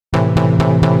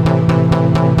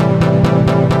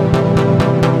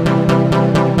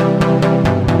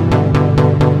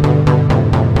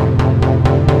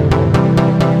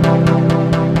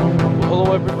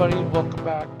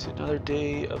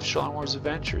day of Sharlenwar's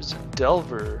adventures in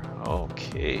Delver.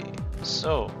 Okay,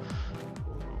 so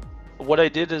what I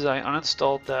did is I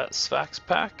uninstalled that Sfax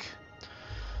pack.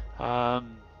 I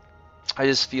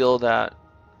just feel that,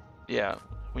 yeah,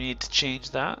 we need to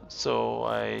change that, so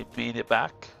I made it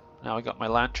back. Now I got my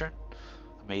lantern.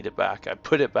 I made it back. I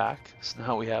put it back, so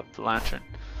now we have the lantern.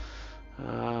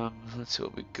 Let's see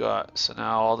what we got. So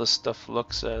now all this stuff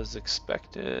looks as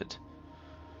expected.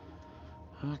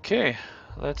 Okay,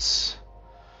 let's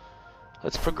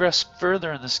progress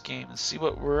further in this game and see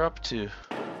what we're up to.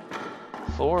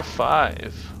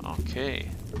 4-5. Okay,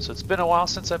 so it's been a while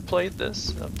since I played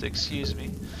this. You'll have to excuse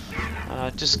me.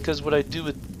 Just because what I do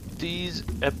with these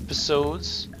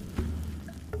episodes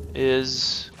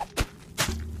is...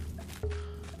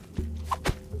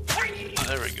 Oh,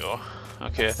 there we go.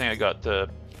 Okay, I think I got the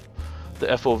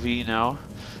FOV now.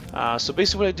 So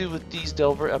basically what I do with these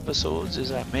Delver episodes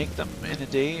is I make them in a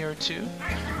day or two.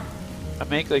 I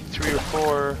make like 3 or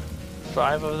 4,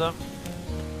 5 of them.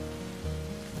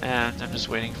 And I'm just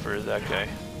waiting for that guy.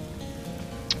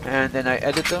 And then I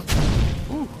edit them.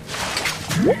 Ooh.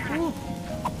 Ooh.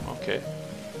 Okay.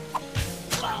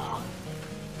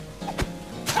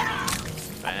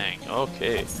 Bang.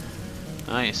 Okay.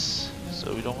 Nice.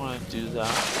 So we don't want to do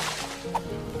that.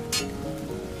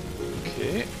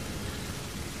 Okay.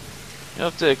 You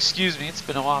have to excuse me, it's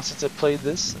been a while since I played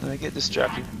this, and I get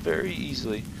distracted very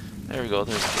easily. There we go,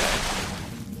 there's the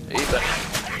guy. Hey, buddy.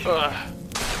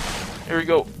 Here we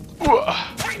go.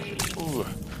 Ooh.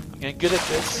 I'm getting good at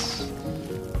this.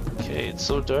 Okay, it's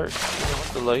so dark. I don't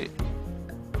want the light.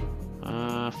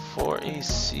 4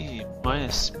 AC,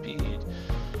 minus speed.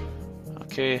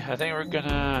 Okay, I think we're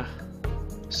gonna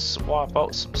swap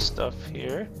out some stuff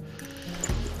here.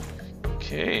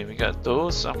 Okay, we got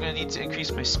those, so I'm going to need to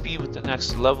increase my speed with the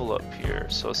next level up here.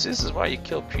 So this is why you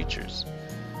kill creatures.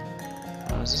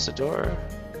 Is this a door?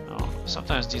 No,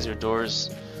 sometimes these are doors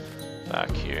back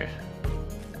here.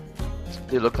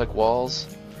 They look like walls.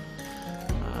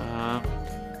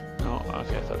 No,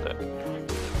 okay, I thought that.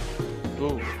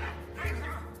 Ooh.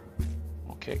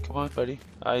 Okay, come on, buddy.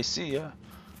 I see ya.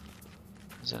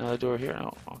 There's another door here.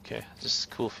 No, okay, this is a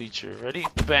cool feature. Ready?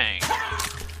 Bang!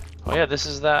 Oh yeah, this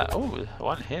is that. Oh,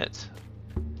 one hit.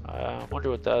 I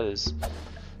wonder what that is.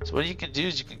 So what you can do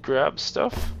is you can grab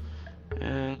stuff,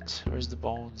 and where's the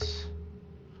bones?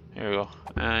 Here we go.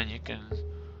 And you can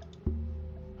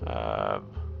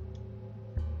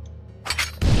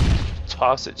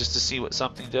toss it just to see what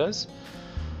something does.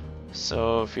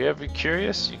 So if you're ever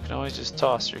curious, you can always just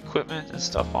toss your equipment and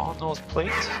stuff on those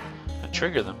plates and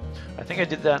trigger them. I think I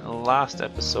did that in the last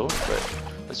episode, but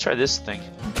let's try this thing.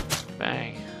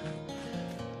 Bang.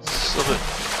 A little bit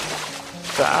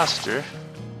faster.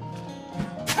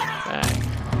 Bang.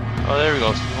 Oh, there we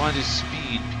go. So we want to do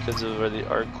speed because of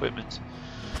our equipment.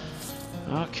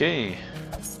 Okay.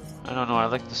 I don't know. I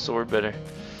like the sword better.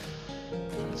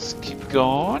 Let's keep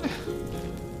going.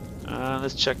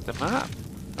 Let's check the map.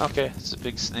 Okay, it's a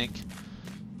big snake.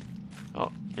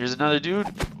 Oh, here's another dude.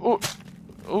 Oh,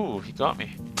 oh, he got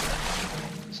me.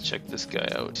 Let's check this guy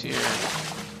out here.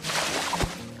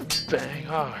 Bang!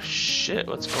 Oh shit!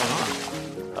 What's going on?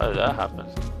 How did that happen?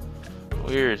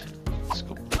 Weird. Let's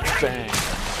go. Bang!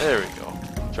 There we go.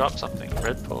 Drop something.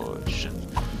 Red potion.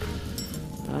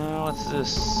 What's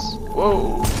this?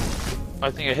 Whoa!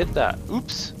 I think I hit that.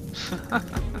 Oops!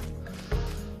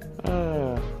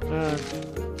 Oh man,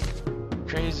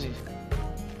 crazy.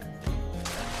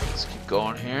 Let's keep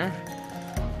going here.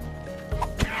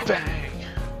 Bang!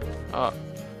 Oh.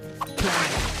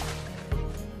 Bang!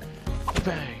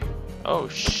 Bang! Oh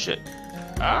shit.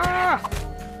 Ah!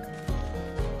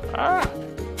 Ah!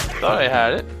 Thought I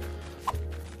had it.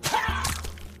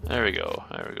 There we go.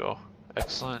 There we go.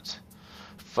 Excellent.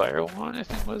 Fire one, I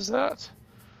think was that.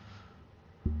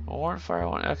 Warren fire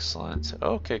one, excellent.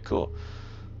 Okay, cool.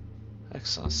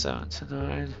 Excellent, 7 to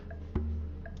 9.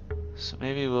 So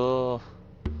maybe we'll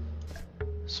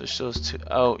switch those two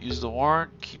out. Use the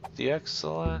warrant, keep the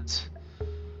excellent.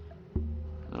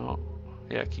 No.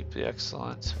 Yeah, keep the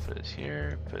excellent. Put it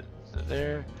here, put it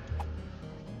there.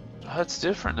 Oh, that's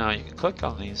different now. You can click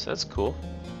on these. That's cool.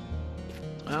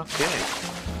 Okay.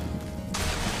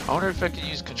 I wonder if I can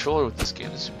use controller with this game.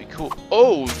 This would be cool.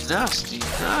 Oh, nasty,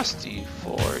 nasty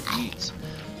for eat.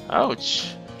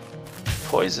 Ouch.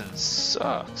 Poison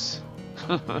sucks.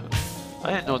 I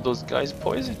didn't know those guys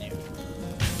poison you.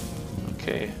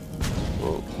 Okay.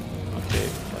 Whoa. Okay.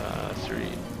 3.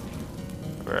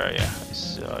 Where are ya? I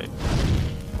saw you.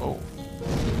 Oh.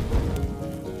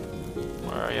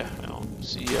 Where are ya? I don't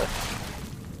see ya.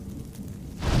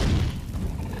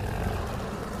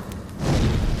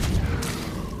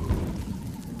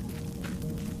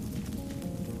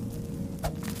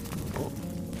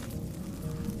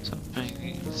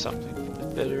 Need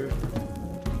something better.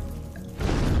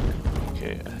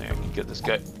 Okay, I think I can get this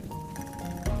guy.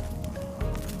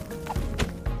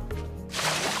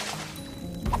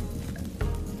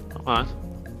 Come on.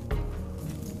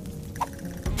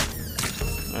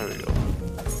 There we go.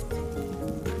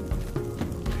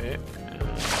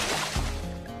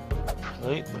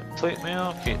 Okay. Plate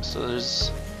mail. Okay, so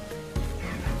there's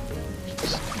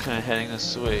just kind of heading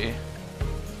this way.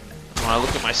 I want to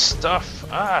look at my stuff.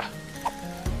 Ah.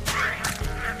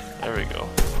 There we go.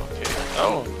 Okay.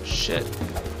 Oh shit.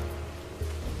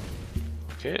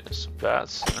 Okay, there's some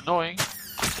bats. Annoying.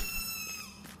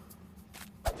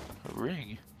 A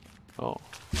ring. Oh.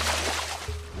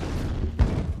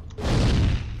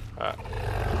 Ah.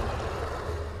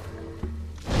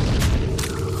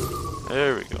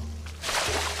 There we go.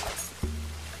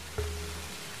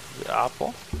 The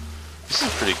apple. This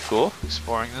is pretty cool,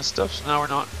 exploring this stuff. So now we're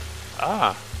not...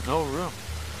 Ah, no room.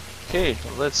 Okay,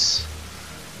 let's...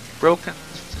 Broken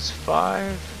is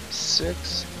 5,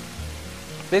 6...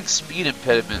 Big speed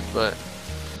impediment, but...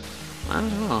 I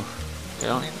don't know. I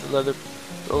don't need the leather...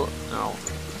 Oh, no.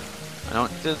 I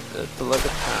don't need the leather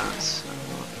pants.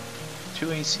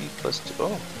 2 AC plus 2...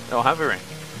 Oh, I don't have a ring.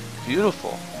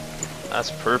 Beautiful.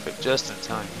 That's perfect, just in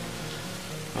time.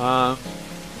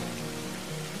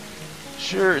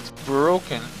 Sure, it's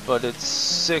broken, but it's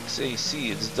 6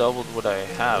 AC. It's doubled what I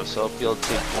have, so I'll be able to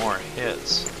take more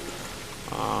hits.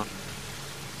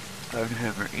 Iron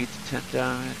Hammer, 8 to 10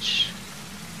 damage.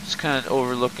 Just kind of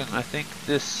overlooking. I think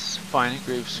this fine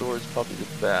engraved sword is probably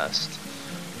the best.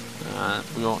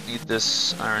 We don't need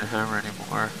this Iron Hammer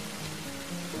anymore.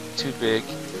 Too big.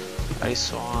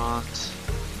 Ice Wand.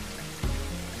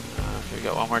 We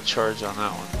got one more charge on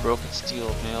that one. Broken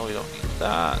steel mail, we don't need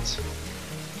that.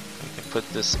 We can put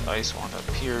this ice one up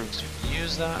here because we can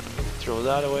use that. We can throw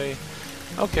that away.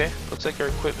 Okay, looks like our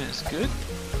equipment is good.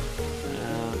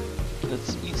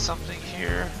 Let's eat something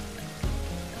here.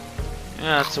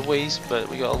 Yeah, it's a waste, but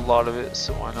we got a lot of it,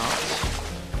 so why not?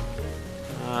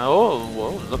 Oh,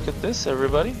 whoa, look at this,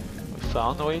 everybody. We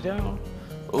found the way down.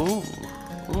 Ooh,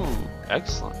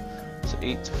 excellent. So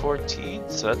 8 to 14,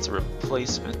 so that's a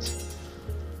replacement.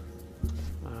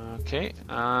 Okay,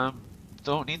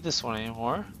 don't need this one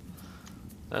anymore.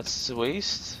 That's a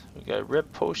waste. We got a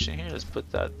red potion here, let's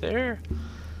put that there.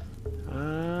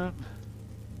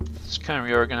 Just kind of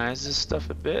reorganize this stuff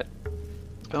a bit.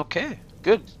 Okay,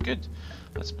 good.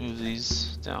 Let's move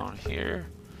these down here.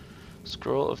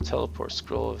 Scroll of teleport,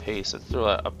 scroll of haste. Let's throw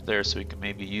that up there so we can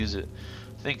maybe use it.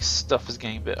 I think stuff is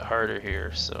getting a bit harder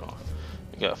here, so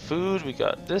we got food, we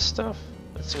got this stuff.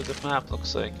 Let's see what the map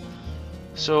looks like.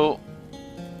 So,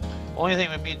 only thing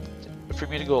would be for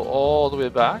me to go all the way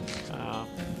back.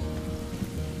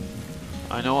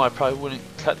 I know I probably wouldn't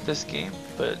cut this game,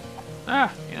 but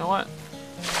you know what?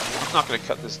 I'm not going to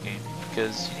cut this game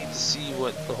because you need to see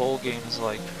what the whole game is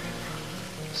like.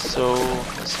 So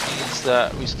this means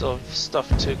that we still have stuff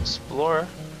to explore,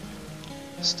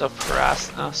 stuff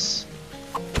harassing us.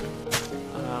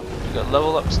 We got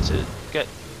level ups to get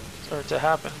or to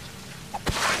happen.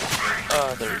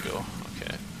 There we go.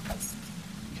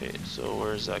 Okay, so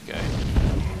where's that guy?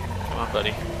 Come on,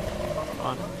 buddy. Come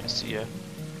on, I see ya.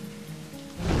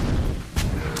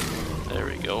 There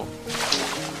we go.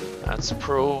 That's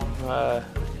pro.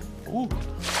 Ooh,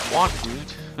 wand,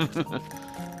 dude.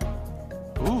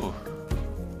 Ooh.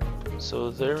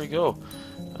 So there we go.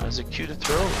 Is it Q to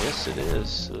throw? Yes, it is.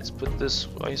 So let's put this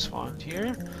ice wand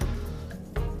here.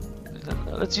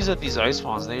 Let's use up these ice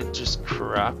wands. They're just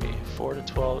crappy. 4 to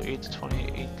 12, 8 to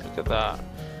 28. Look at that.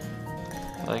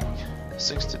 Like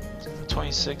 6 to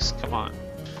 26. Come on.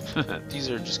 These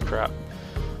are just crap.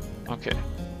 Okay.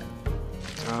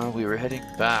 We were heading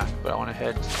back, but I want to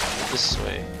head this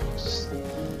way.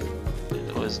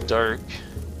 It was dark.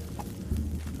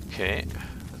 Okay.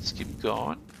 Let's keep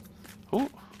going. Ooh.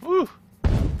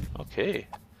 Okay.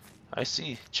 I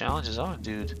see. Challenge is on,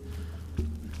 dude.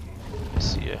 I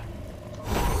see ya.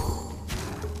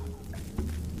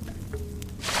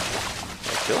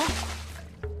 Did I kill him?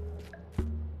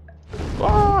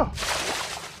 Ah!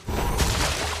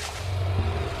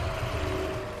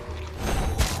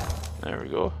 There we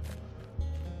go.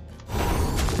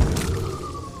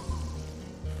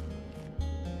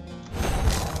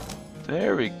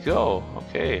 There we go.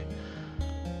 Okay.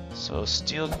 So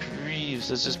steel greaves.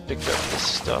 Let's just pick up this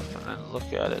stuff and then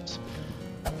look at it.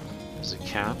 There's a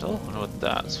candle. I wonder what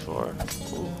that's for.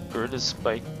 Ooh, girded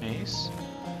spike mace.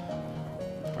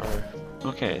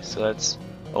 Okay, so that's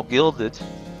gilded.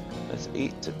 That's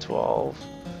 8 to 12.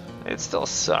 It still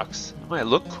sucks. It might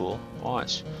look cool.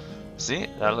 Watch. See,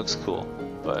 that looks cool,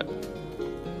 but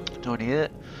don't need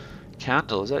it.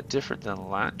 Candle, is that different than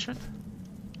lantern?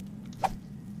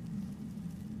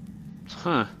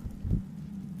 Huh.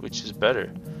 Which is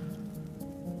better?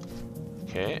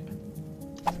 Okay.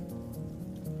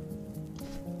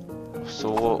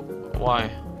 So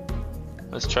why?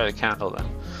 Let's try the candle then.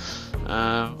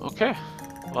 Okay.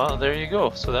 Well, there you go.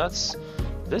 So that's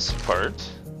this part.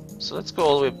 So let's go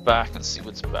all the way back and see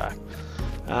what's back.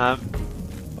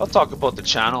 I'll talk about the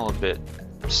channel a bit.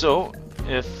 So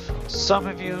if some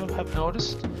of you have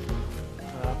noticed,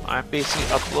 I'm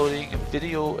basically uploading a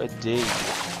video a day.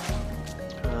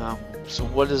 So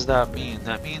what does that mean?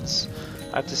 That means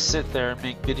I have to sit there and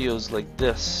make videos like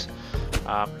this.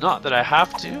 Not that I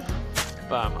have to,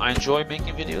 but I enjoy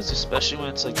making videos, especially when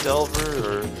it's like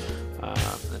Delver or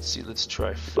let's see, let's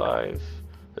try 5.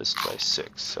 Let's try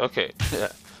 6. Okay,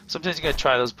 yeah. Sometimes you gotta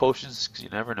try those potions because you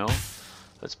never know.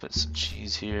 Let's put some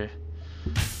cheese here.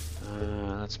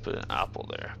 Let's put an apple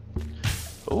there.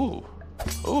 Ooh,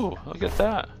 ooh, look at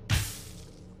that.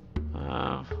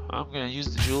 I'm gonna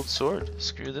use the jeweled sword.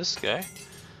 Screw this guy.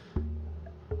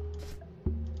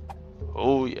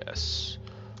 Oh yes.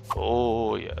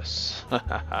 Oh yes.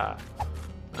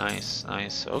 Nice,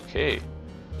 nice. Okay.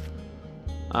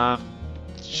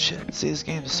 Shit. See, this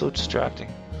game is so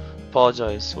distracting.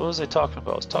 Apologize. What was I talking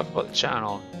about? I was talking about the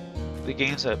channel, the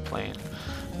games I'm playing.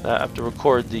 That I have to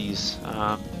record these.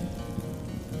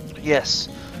 Yes.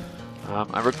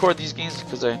 I record these games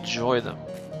because I enjoy them.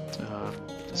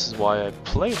 This is why I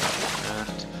play them,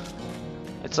 and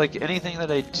it's like anything that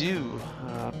I do.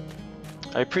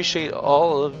 I appreciate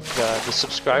all of the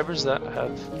subscribers that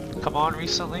have come on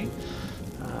recently.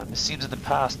 It seems in the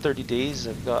past 30 days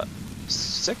I've got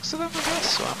 6 of them, I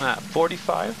guess, so I'm at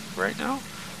 45 right now,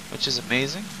 which is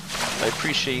amazing. I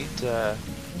appreciate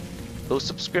those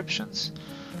subscriptions,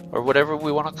 or whatever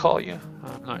we want to call you.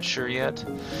 I'm not sure yet.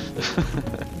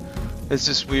 It's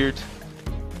just weird.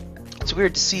 It's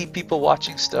weird to see people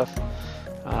watching stuff.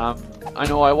 I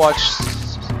know I watch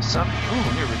some. Oh,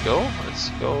 here we go. Let's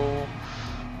go.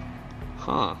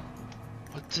 Huh.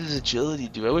 What does agility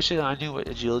do? I wish I knew what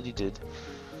agility did.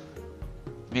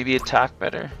 Maybe attack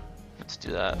better? Let's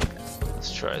do that.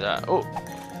 Let's try that. Oh!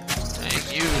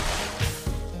 Thank you!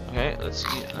 Okay, let's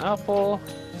eat an apple.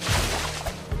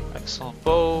 Excellent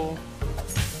bow.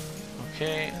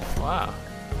 Okay, wow.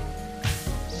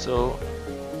 So...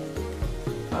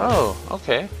 oh,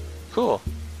 okay. Cool.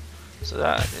 So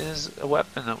that is a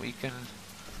weapon that we can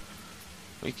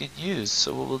use.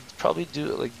 So we'll probably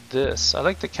do it like this. I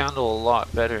like the candle a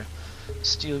lot better.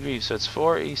 Steel Greaves. So it's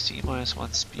 4 AC minus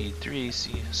 1 speed, 3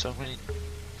 AC. So I'm going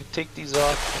to take these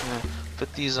off and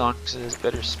put these on because it has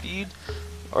better speed,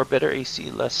 or better AC,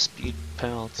 less speed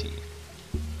penalty.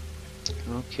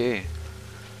 Okay.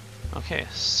 Okay.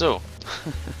 So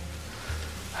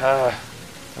I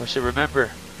wish I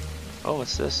remember. Oh,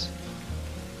 what's this?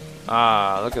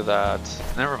 Ah, look at that.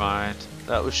 Never mind.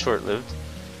 That was short-lived.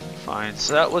 Fine.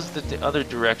 So that was the other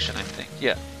direction, I think.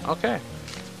 Yeah. Okay.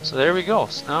 So there we go.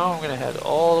 So now I'm going to head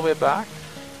all the way back.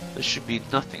 There should be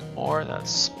nothing more that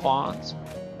spawns.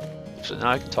 So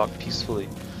now I can talk peacefully.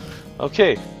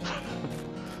 Okay.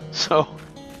 So,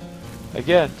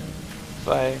 again, if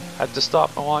I had to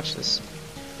stop and watch this.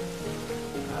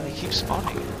 They keep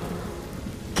spawning.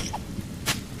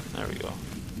 There we go.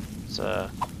 It's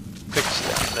a quick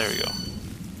stab. There we go.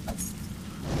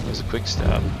 There's a quick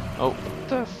stab. Oh, what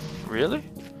the really?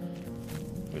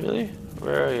 Really?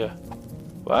 Where are you?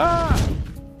 Ah!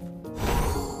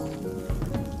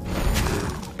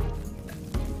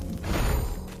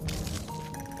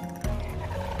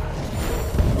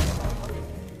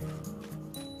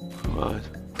 Come on.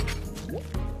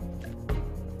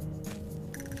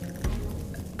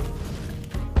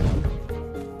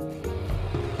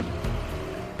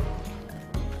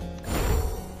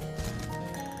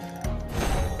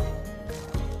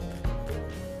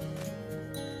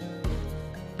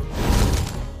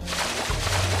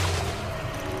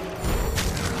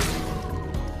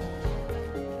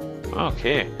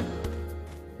 Okay.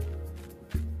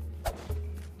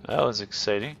 That was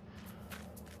exciting.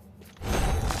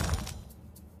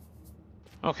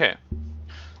 Okay.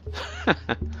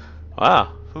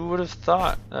 Wow, who would have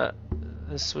thought that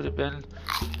this would have been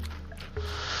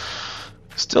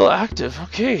still active?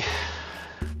 Okay.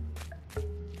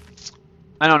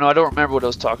 I don't know, I don't remember what I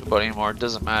was talking about anymore. It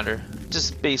doesn't matter.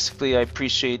 Just basically, I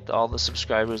appreciate all the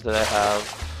subscribers that I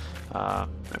have. I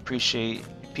appreciate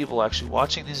people actually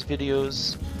watching these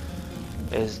videos.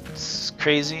 It's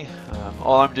crazy.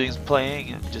 All I'm doing is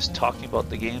playing and just talking about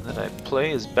the game that I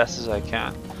play as best as I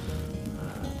can.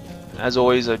 As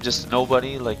always, I'm just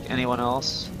nobody like anyone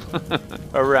else.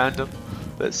 A random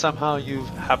that somehow you've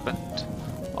happened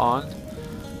on,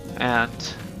 and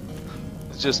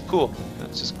it's just cool.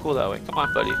 It's just cool that way. Come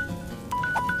on, buddy.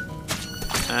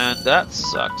 And that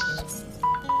sucks.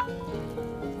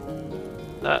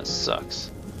 That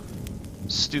sucks.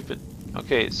 Stupid.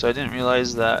 Okay, so I didn't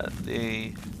realize that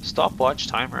the stopwatch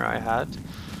timer I had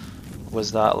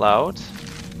was that loud,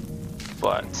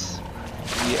 but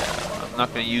yeah, I'm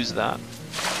not going to use that.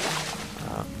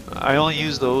 I only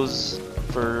use those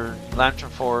for Lantern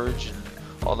Forge and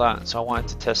all that, so I wanted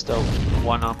to test out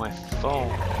one on my phone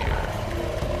here.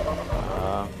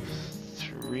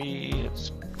 3,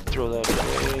 let's throw that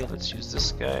away, let's use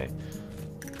this guy.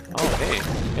 Oh,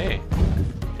 hey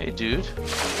dude,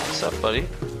 what's up, buddy?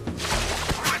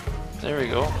 There we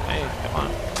go, hey, come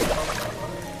on.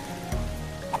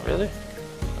 Really?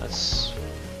 Let's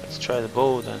try the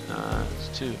bow then,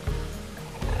 it's 2.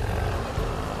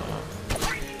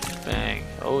 Bang.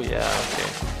 Oh yeah, okay.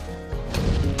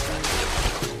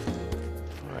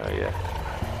 Oh yeah.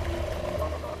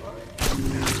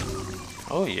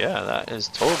 Oh yeah, that is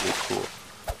totally cool.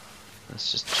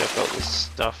 Let's just check out this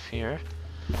stuff here.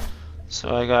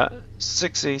 So I got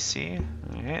 6 AC.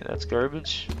 Alright, that's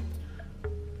garbage.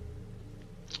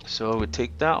 So we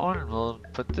take that one and we'll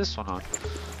put this one on.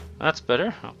 That's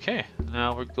better. Okay,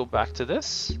 now we'll go back to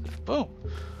this. Boom.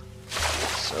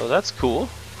 So that's cool.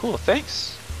 Cool,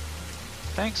 thanks.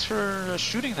 Thanks for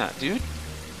shooting that, dude.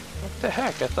 What the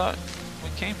heck? I thought we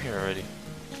came here already.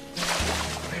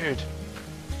 Weird.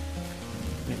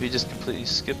 Maybe just completely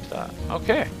skipped that.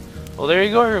 Okay. Well, there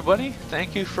you go, everybody.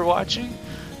 Thank you for watching.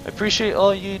 I appreciate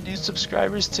all you new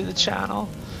subscribers to the channel.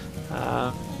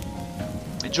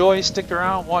 Enjoy, stick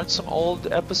around, watch some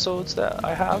old episodes that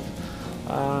I have.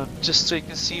 Just so you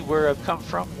can see where I've come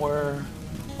from, where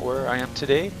I am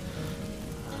today.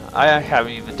 I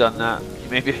haven't even done that.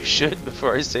 Maybe I should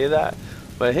before I say that.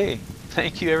 But hey,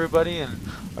 thank you everybody, and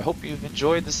I hope you've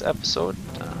enjoyed this episode.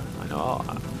 I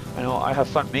know I have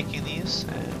fun making these,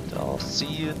 and I'll see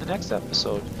you in the next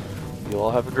episode. You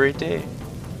all have a great day.